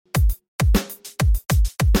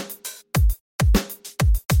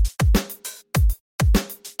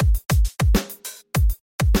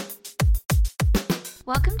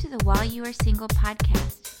the While You Are Single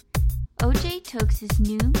podcast. O.J. Tokes'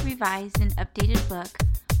 new, revised, and updated book,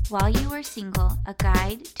 While You Are Single, A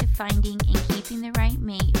Guide to Finding and Keeping the Right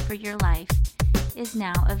Mate for Your Life, is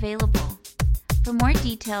now available. For more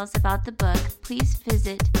details about the book, please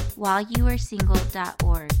visit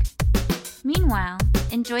whileyouaresingle.org. Meanwhile,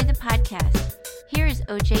 enjoy the podcast. Here is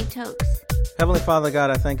O.J. Tokes. Heavenly Father God,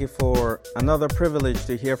 I thank you for another privilege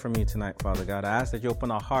to hear from you tonight, Father God. I ask that you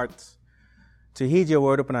open our hearts to heed your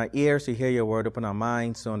word, open our ears to hear your word, open our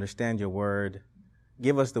minds to understand your word.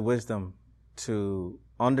 Give us the wisdom to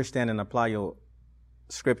understand and apply your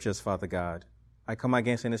scriptures, Father God. I come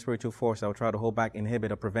against any spiritual force that will try to hold back,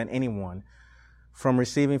 inhibit, or prevent anyone from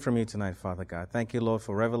receiving from you tonight, Father God. Thank you, Lord,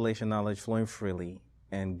 for revelation knowledge flowing freely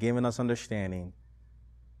and giving us understanding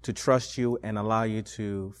to trust you and allow you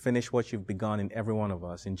to finish what you've begun in every one of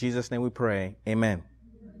us. In Jesus' name we pray. Amen.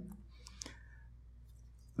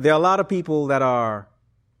 There are a lot of people that are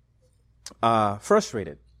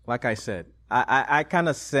frustrated, like I said. I kind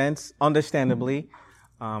of sense, understandably,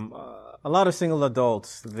 a lot of single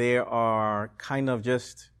adults, they are kind of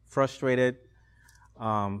just frustrated.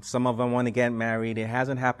 Some of them want to get married. It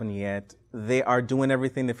hasn't happened yet. They are doing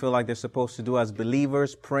everything they feel like they're supposed to do as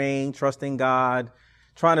believers, praying, trusting God,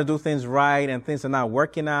 trying to do things right, and things are not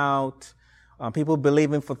working out. People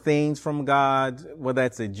believing for things from God, whether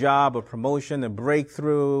it's a job, a promotion, a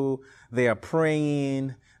breakthrough. They are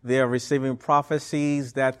praying. They are receiving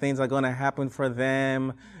prophecies that things are going to happen for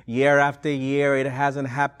them. Year after year, it hasn't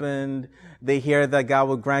happened. They hear that God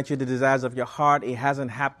will grant you the desires of your heart. It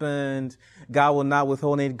hasn't happened. God will not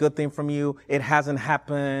withhold any good thing from you. It hasn't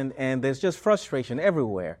happened. And there's just frustration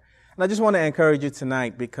everywhere. And I just want to encourage you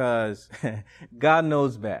tonight because God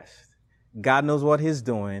knows best. God knows what He's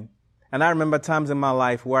doing. And I remember times in my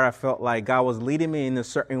life where I felt like God was leading me in a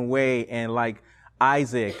certain way, and like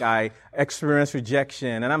Isaac, I experienced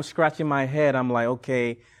rejection, and I'm scratching my head. I'm like,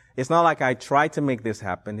 okay, it's not like I tried to make this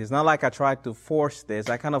happen. It's not like I tried to force this.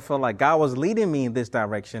 I kind of felt like God was leading me in this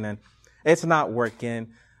direction, and it's not working.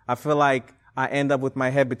 I feel like I end up with my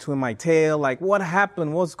head between my tail, like, what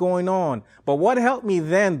happened? What's going on? But what helped me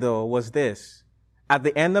then, though, was this. At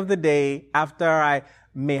the end of the day, after I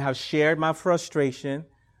may have shared my frustration,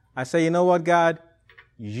 I say, you know what, God?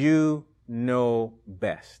 You know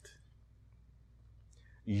best.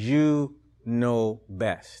 You know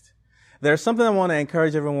best. There's something I want to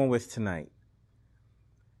encourage everyone with tonight.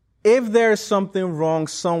 If there's something wrong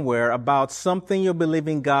somewhere about something you're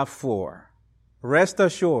believing God for, rest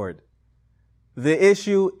assured, the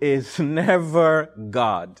issue is never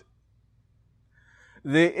God.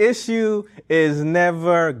 The issue is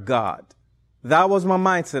never God. That was my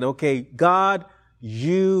mindset. Okay, God,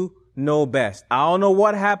 you know best. I don't know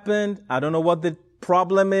what happened. I don't know what the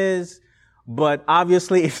problem is, but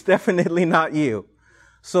obviously it's definitely not you.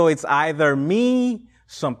 So it's either me,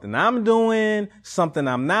 something I'm doing, something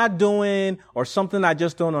I'm not doing, or something I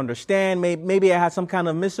just don't understand. Maybe I had some kind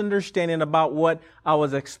of misunderstanding about what I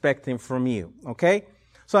was expecting from you. Okay?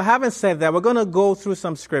 So having said that, we're going to go through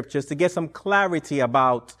some scriptures to get some clarity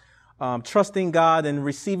about trusting God and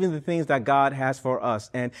receiving the things that God has for us.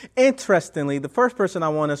 And interestingly, the first person I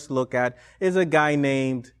want us to look at is a guy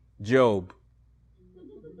named Job.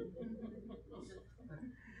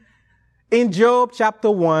 In Job chapter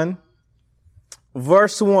 1,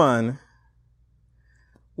 verse 1,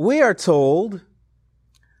 we are told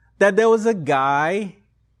that there was a guy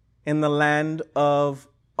in the land of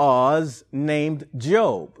Uz named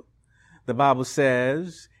Job. The Bible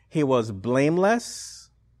says he was blameless,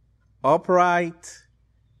 upright,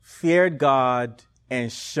 feared God,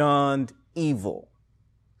 and shunned evil.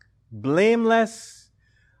 Blameless,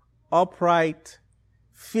 upright,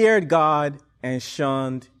 feared God, and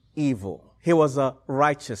shunned evil. He was a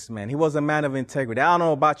righteous man. He was a man of integrity. I don't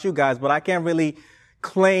know about you guys, but I can't really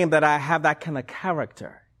claim that I have that kind of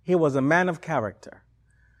character. He was a man of character.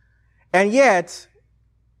 And yet,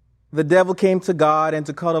 the devil came to God, and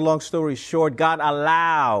to cut a long story short, God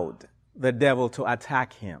allowed the devil to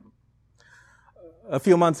attack him. A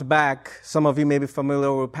few months back, some of you may be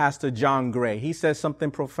familiar with Pastor John Gray. He said something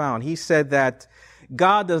profound. He said that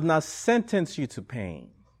God does not sentence you to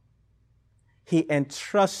pain. He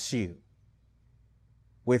entrusts you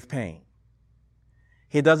with pain.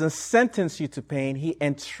 He doesn't sentence you to pain. He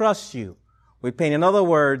entrusts you with pain. In other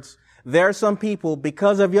words, there are some people,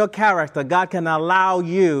 because of your character, God can allow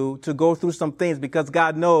you to go through some things because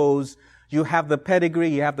God knows you have the pedigree,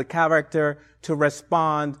 you have the character to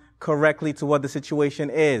respond correctly to what the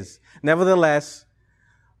situation is. Nevertheless,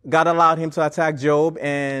 God allowed him to attack Job,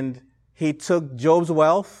 and he took Job's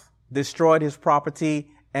wealth, destroyed his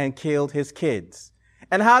property, and killed his kids.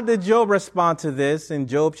 And how did Job respond to this? In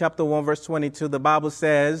Job chapter 1, verse 22, the Bible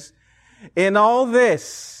says, in all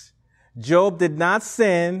this, Job did not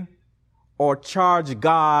sin or charge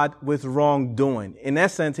God with wrongdoing. In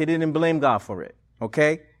essence, he didn't blame God for it.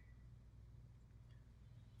 Okay?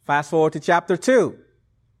 Fast forward to chapter 2.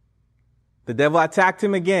 The devil attacked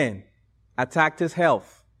him again, attacked his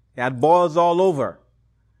health. He had boils all over.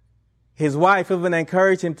 His wife even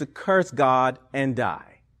encouraged him to curse God and die.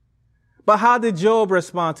 But how did Job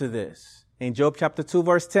respond to this? In Job chapter 2,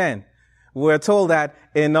 verse 10, we're told that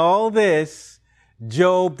in all this,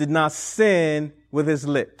 Job did not sin with his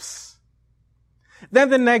lips. Then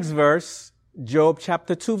the next verse, Job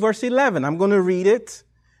chapter 2, verse 11. I'm going to read it.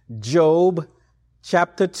 Job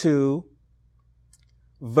chapter 2,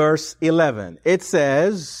 verse 11. It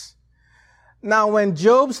says, now when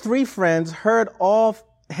Job's 3 friends heard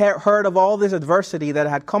of all this adversity that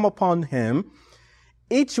had come upon him,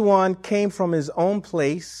 each one came from his own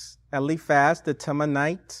place, Eliphaz the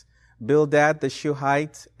Temanite, Bildad the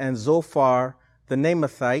Shuhite, and Zophar the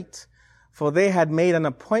Naamathite, for they had made an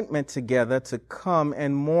appointment together to come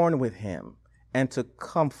and mourn with him and to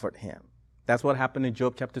comfort him. That's what happened in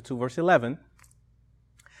Job chapter 2, verse 11.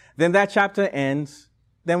 Then that chapter ends.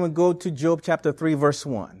 Then we go to Job chapter 3, verse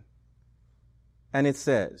 1. And it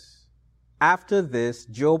says, after this,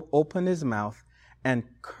 Job opened his mouth and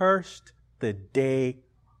cursed the day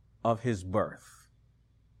of his birth.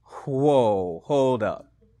 Whoa, hold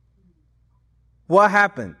up. What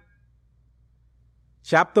happened?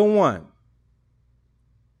 Chapter 1.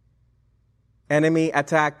 Enemy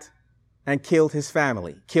attacked and killed his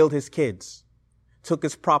family, killed his kids, took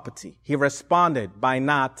his property. He responded by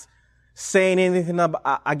not saying anything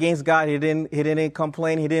against God. He didn't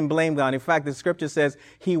complain. He didn't blame God. In fact, the scripture says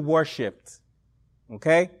he worshiped.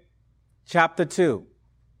 Okay? Chapter 2.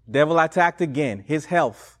 Devil attacked again. His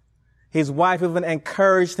health. His wife even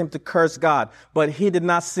encouraged him to curse God, but he did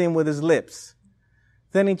not sin with his lips.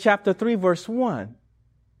 Then in chapter 3, verse 1,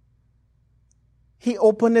 he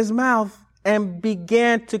opened his mouth and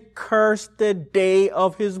began to curse the day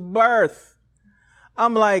of his birth.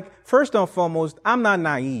 I'm like, first and foremost, I'm not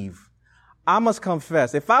naive. I must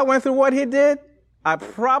confess, if I went through what he did, I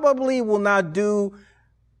probably will not do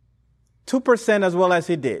 2% as well as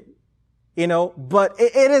he did. But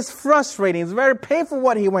it is frustrating. It's very painful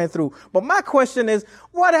what he went through. But my question is,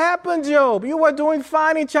 what happened, Job? You were doing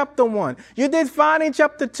fine in chapter 1. You did fine in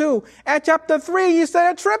chapter 2. At chapter 3, you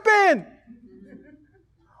started tripping.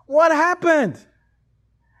 What happened?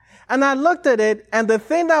 And I looked at it, and the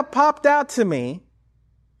thing that popped out to me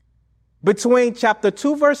between chapter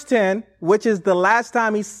 2, verse 10, which is the last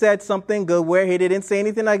time he said something good where he didn't say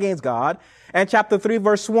anything against God, and chapter 3,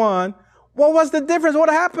 verse 1, what was the difference? What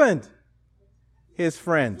happened? His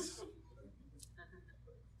friends.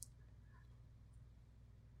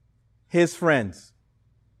 His friends.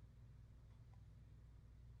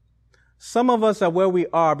 Some of us are where we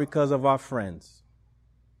are because of our friends.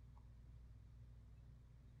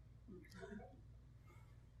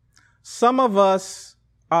 Some of us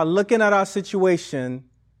are looking at our situation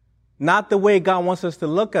not the way God wants us to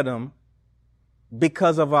look at them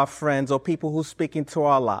because of our friends or people who speak into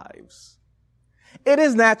our lives. It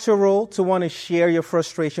is natural to want to share your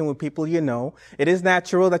frustration with people you know. It is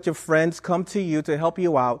natural that your friends come to you to help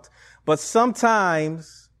you out. But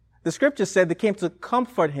sometimes the scripture said they came to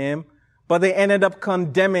comfort him, but they ended up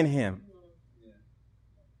condemning him.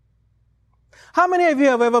 How many of you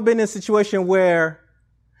have ever been in a situation where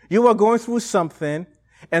you were going through something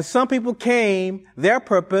and some people came, their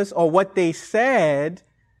purpose or what they said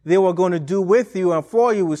they were going to do with you and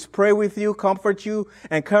for you was pray with you, comfort you,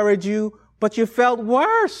 encourage you, but you felt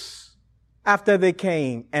worse after they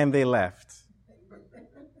came and they left?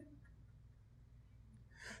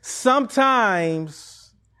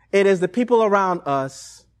 Sometimes it is the people around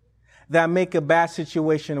us that make a bad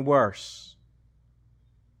situation worse.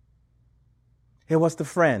 It was the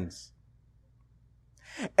friends.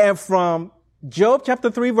 And from Job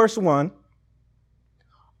chapter 3, verse 1,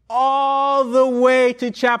 all the way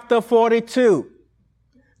to chapter 42,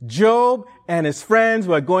 Job and his friends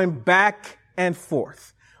were going back and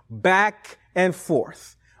forth, back and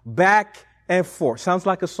forth, back and forth. Sounds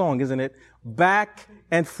like a song, isn't it? Back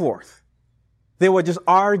and forth. They were just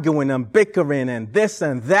arguing and bickering and this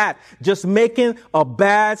and that, just making a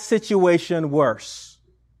bad situation worse.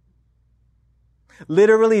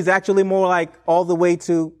 Literally, it's actually more like all the way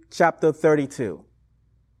to chapter 32.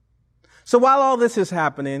 So while all this is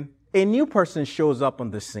happening, a new person shows up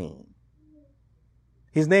on the scene.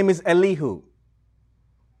 His name is Elihu.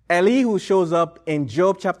 Elihu shows up in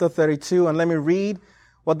Job chapter 32, and let me read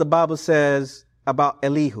what the Bible says about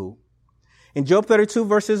Elihu. In Job 32,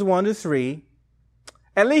 verses 1 to 3,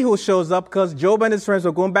 Elihu shows up because Job and his friends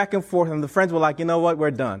were going back and forth, and the friends were like, you know what,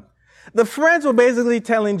 we're done. The friends were basically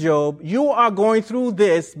telling Job, you are going through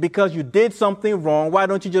this because you did something wrong. Why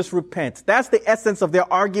don't you just repent? That's the essence of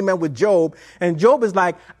their argument with Job. And Job is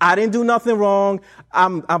like, I didn't do nothing wrong.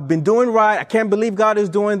 I've been doing right. I can't believe God is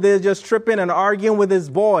doing this, just tripping and arguing with his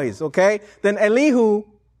boys. Okay. Then Elihu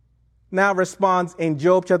now responds in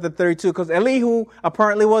Job chapter 32, because Elihu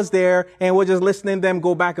apparently was there and we're just listening to them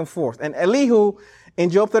go back and forth. And Elihu in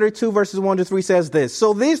Job 32 verses 1 to 3 says this.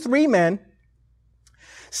 So these three men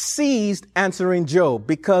ceased answering Job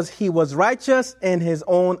because he was righteous in his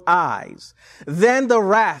own eyes. Then the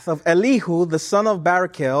wrath of Elihu, the son of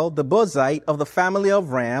Barachel, the Buzite of the family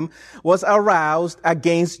of Ram, was aroused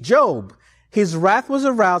against Job. His wrath was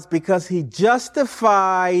aroused because he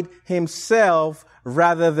justified himself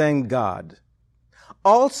rather than God.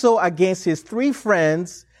 Also against his three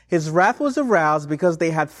friends, his wrath was aroused because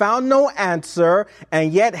they had found no answer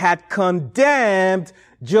and yet had condemned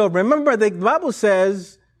Job. Remember, the Bible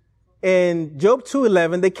says in Job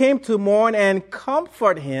 2:11, they came to mourn and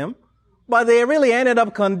comfort him, but they really ended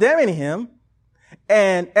up condemning him.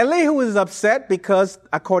 And Elihu is upset because,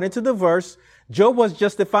 according to the verse, Job was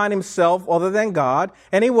justifying himself other than God.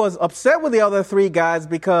 And he was upset with the other three guys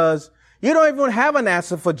because you don't even have an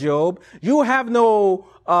answer for Job. You have no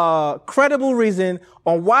credible reason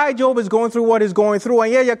on why Job is going through what he's going through,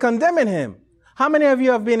 and yet you're condemning him. How many of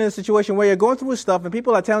you have been in a situation where you're going through stuff and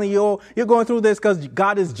people are telling you, oh, you're going through this because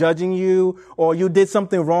God is judging you or you did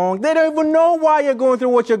something wrong? They don't even know why you're going through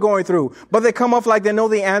what you're going through. But they come off like they know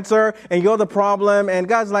the answer and you're the problem. And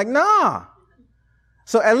God's like, nah.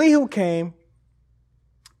 So Elihu came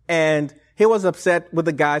and he was upset with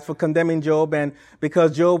the guys for condemning Job and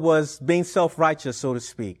because Job was being self-righteous, so to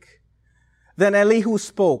speak. Then Elihu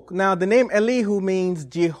spoke. Now, the name Elihu means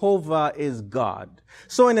Jehovah is God.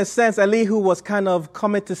 So in a sense, Elihu was kind of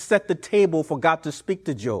coming to set the table for God to speak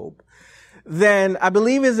to Job. Then I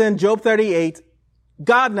believe it's in Job 38,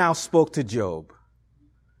 God now spoke to Job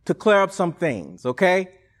to clear up some things, okay?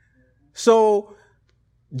 So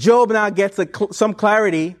Job now gets some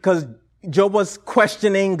clarity because Job was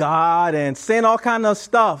questioning God and saying all kind of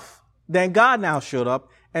stuff. Then God now showed up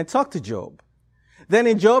and talked to Job. Then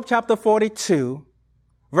in Job chapter 42,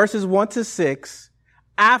 verses 1 to 6,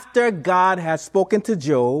 after God had spoken to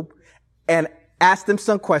Job and asked him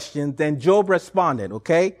some questions, then Job responded,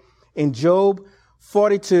 okay? In Job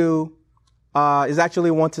 42, is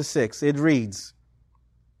actually 1 to 6. It reads,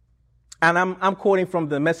 and I'm quoting from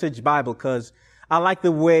the Message Bible because I like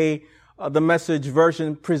the way the Message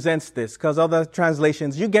version presents this, because other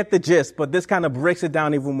translations, you get the gist, but this kind of breaks it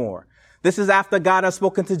down even more. This is after God has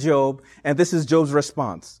spoken to Job, and this is Job's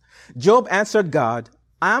response. Job answered God,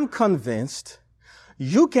 I'm convinced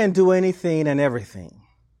you can do anything and everything.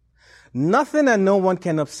 Nothing and no one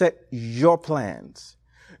can upset your plans.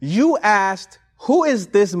 You asked, who is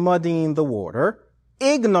this muddying the water,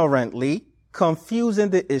 ignorantly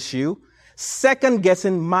confusing the issue, second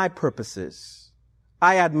guessing my purposes?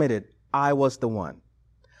 I admitted I was the one.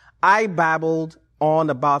 I babbled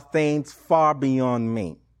on about things far beyond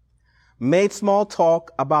me. Made small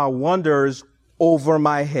talk about wonders over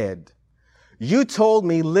my head. You told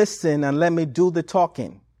me, listen and let me do the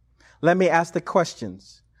talking. Let me ask the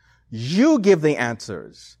questions. You give the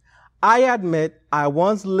answers. I admit I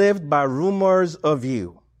once lived by rumors of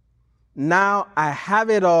you. Now I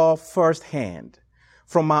have it all firsthand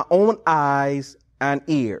from my own eyes and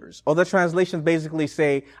ears. Other translations basically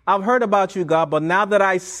say, I've heard about you, God, but now that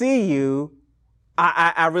I see you,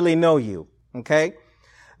 I really know you. Okay?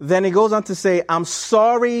 Then he goes on to say, I'm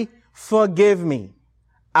sorry, forgive me.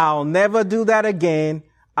 I'll never do that again.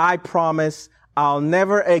 I promise I'll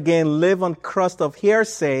never again live on crust of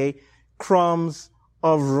hearsay, crumbs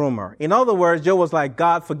of rumor. In other words, Job was like,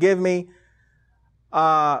 God, forgive me.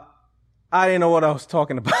 I didn't know what I was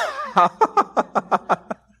talking about.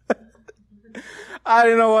 I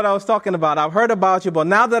didn't know what I was talking about. I've heard about you, but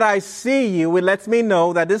now that I see you, it lets me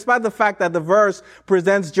know that despite the fact that the verse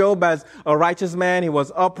presents Job as a righteous man, he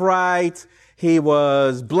was upright, he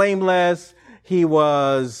was blameless, he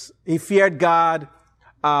feared God,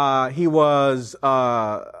 he was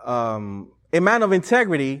a man of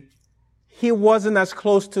integrity, he wasn't as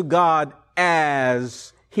close to God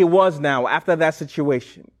as he was now after that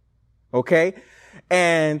situation. Okay?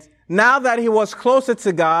 And now that he was closer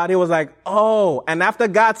to God, he was like, oh, and after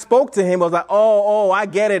God spoke to him, he was like, oh, I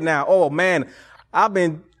get it now. Oh man, I've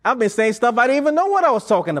been saying stuff I didn't even know what I was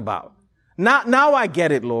talking about. Now I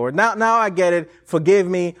get it, Lord. Now I get it. Forgive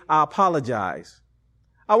me. I apologize.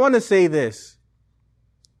 I want to say this.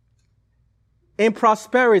 In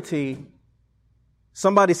prosperity,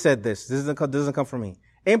 Somebody said this. This doesn't come from me.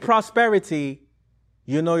 In prosperity,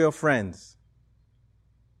 you know your friends.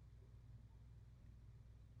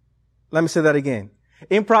 Let me say that again.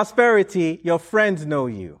 In prosperity, your friends know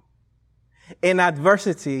you. In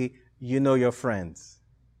adversity, you know your friends.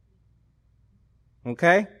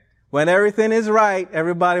 Okay? When everything is right,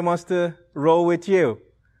 everybody wants to roll with you.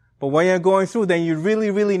 But when you're going through, then you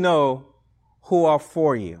really, really know who are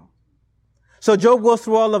for you. So Job goes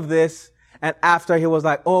through all of this, and after he was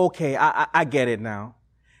like, oh, okay, I get it now.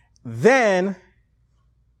 Then,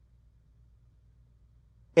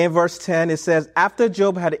 in verse 10, it says, after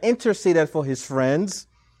Job had interceded for his friends,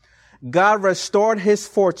 God restored his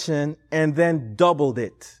fortune and then doubled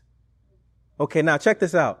it. Okay, now check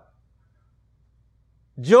this out.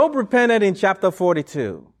 Job repented in chapter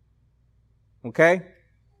 42. Okay?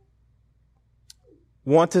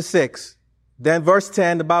 1-6. Then verse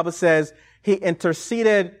 10, the Bible says, he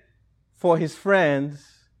interceded for his friends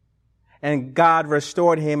and God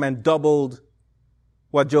restored him and doubled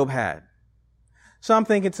what Job had. So I'm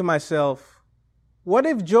thinking to myself, what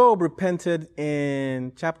if Job repented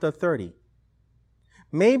in chapter 30?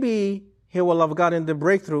 Maybe he will have gotten the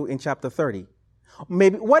breakthrough in chapter 30.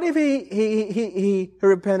 Maybe, what if he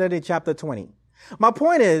repented in chapter 20? My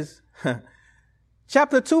point is,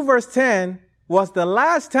 chapter 2 verse 10 was the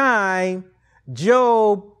last time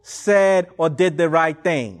Job said or did the right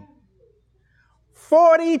thing.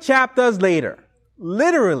 40 chapters later,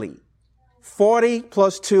 literally, 40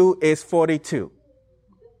 plus 2 is 42.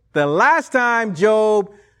 The last time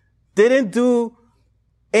Job didn't do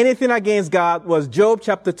anything against God was Job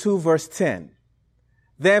chapter 2 verse 10.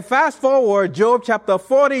 Then fast forward, Job chapter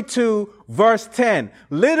 42 verse 10.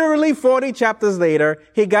 Literally 40 chapters later,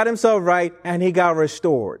 he got himself right and he got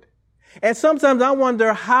restored. And sometimes I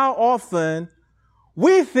wonder how often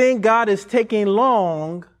we think God is taking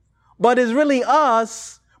long, but it's really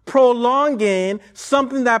us prolonging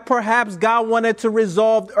something that perhaps God wanted to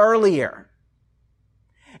resolve earlier.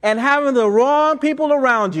 And having the wrong people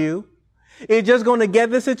around you is just going to get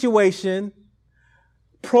the situation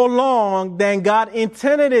prolonged than God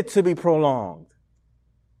intended it to be prolonged.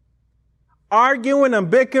 Arguing and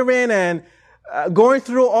bickering and going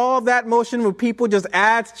through all that motion with people just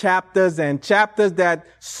adds chapters and chapters that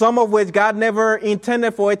some of which God never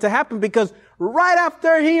intended for it to happen, because right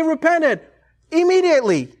after he repented,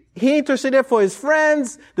 immediately he interceded for his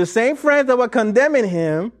friends, the same friends that were condemning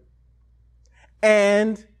him,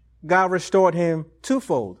 and God restored him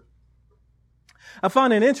twofold. I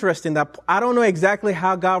found it interesting that I don't know exactly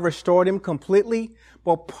how God restored him completely,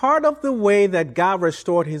 but part of the way that God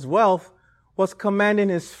restored his wealth was commanding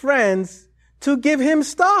his friends to give him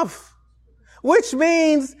stuff, which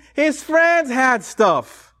means his friends had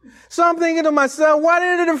stuff. So I'm thinking to myself, why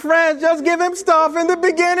didn't the friends just give him stuff in the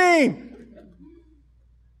beginning?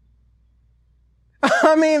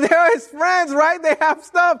 I mean, they're his friends, right? They have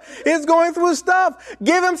stuff. He's going through stuff.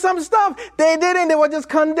 Give him some stuff. They didn't. They were just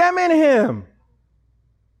condemning him.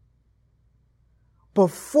 But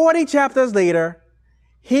 40 chapters later,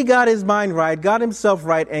 he got his mind right, got himself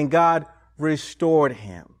right, and God restored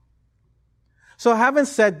him. So having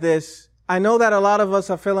said this, I know that a lot of us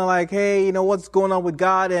are feeling like, hey, you know, what's going on with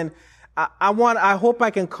God? And I hope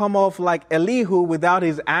I can come off like Elihu without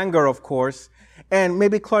his anger, of course, and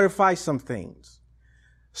maybe clarify some things.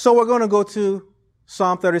 So we're going to go to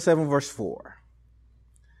Psalm 37 verse 4.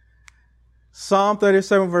 Psalm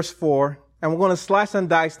 37 verse 4. And we're going to slice and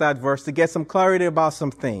dice that verse to get some clarity about some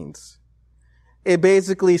things. It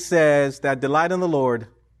basically says that delight in the Lord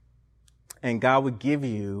and God will give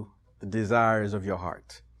you the desires of your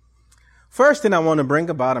heart. First thing I want to bring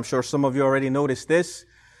about, I'm sure some of you already noticed this.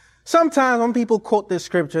 Sometimes when people quote this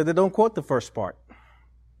scripture, they don't quote the first part.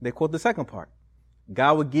 They quote the second part.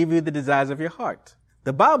 God will give you the desires of your heart.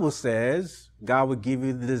 The Bible says God will give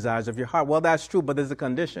you the desires of your heart. Well, that's true, but there's a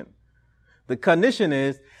condition. The condition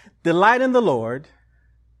is delight in the Lord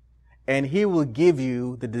and he will give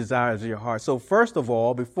you the desires of your heart. So first of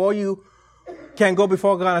all, before you can go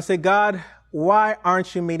before God and say, God, why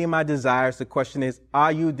aren't you meeting my desires? The question is,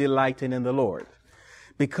 are you delighting in the Lord?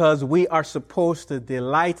 Because we are supposed to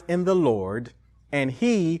delight in the Lord and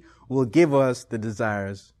he will give us the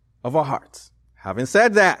desires of our hearts. Having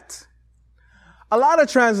said that, a lot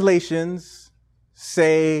of translations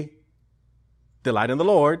say delight in the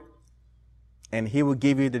Lord and he will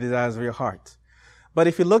give you the desires of your heart. But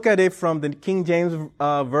if you look at it from the King James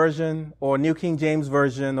version or New King James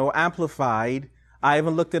version or Amplified, I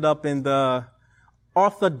even looked it up in the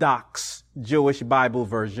Orthodox Jewish Bible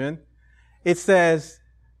version. It says,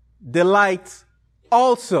 delight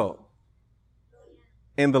also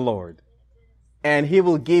in the Lord, and he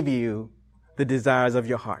will give you the desires of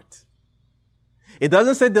your heart. It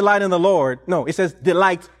doesn't say delight in the Lord. No, it says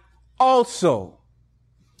delight also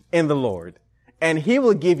in the Lord, and he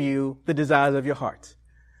will give you the desires of your heart.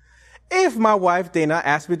 If my wife Dana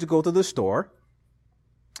asks me to go to the store,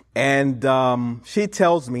 and she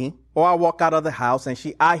tells me, or I walk out of the house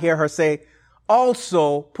and I hear her say,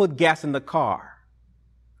 also put gas in the car.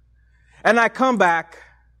 And I come back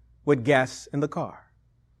with gas in the car.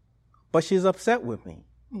 But she's upset with me.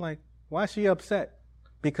 I'm like, why is she upset?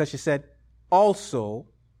 Because she said, also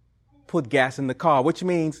put gas in the car, which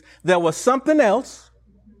means there was something else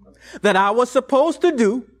that I was supposed to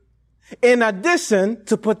do in addition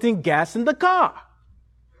to putting gas in the car.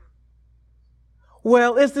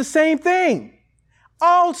 Well, it's the same thing.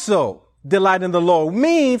 Also, delight in the Lord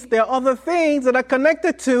means there are other things that are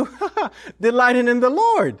connected to delighting in the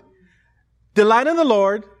Lord. Delight in the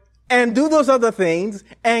Lord and do those other things,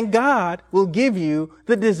 and God will give you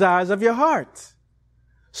the desires of your heart.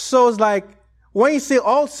 So it's like, when you say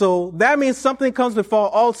also, that means something comes before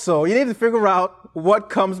also. You need to figure out what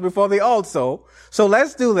comes before the also. So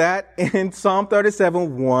let's do that in Psalm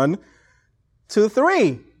 37, 1 to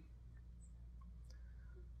 3.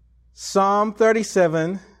 Psalm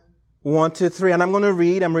 37, 1 to 3. And I'm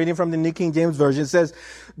reading from the New King James Version. It says,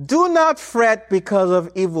 do not fret because of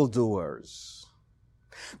evildoers,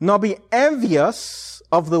 nor be envious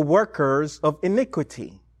of the workers of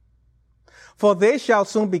iniquity. For they shall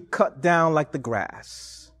soon be cut down like the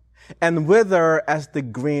grass, and wither as the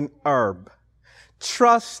green herb.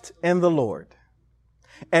 Trust in the Lord,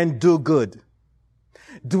 and do good.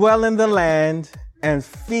 Dwell in the land, and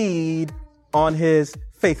feed on his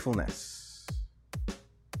faithfulness.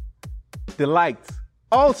 Delight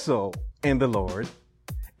also in the Lord,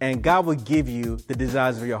 and God will give you the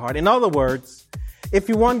desires of your heart. In other words, if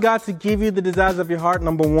you want God to give you the desires of your heart,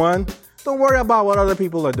 number one, don't worry about what other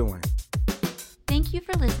people are doing. Thank you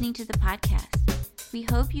for listening to the podcast. We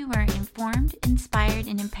hope you were informed, inspired,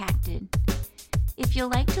 and impacted. If you'd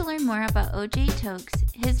like to learn more about O.J. Tokes,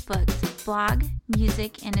 his books, blog,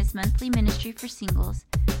 music, and his monthly ministry for singles,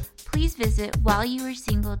 please visit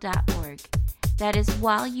whileyouaresingle.org. That is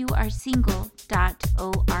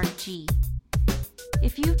whileyouaresingle.org.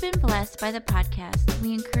 If you've been blessed by the podcast,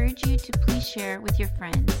 we encourage you to please share with your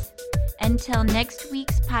friends. Until next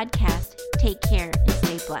week's podcast, take care and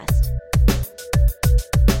stay blessed.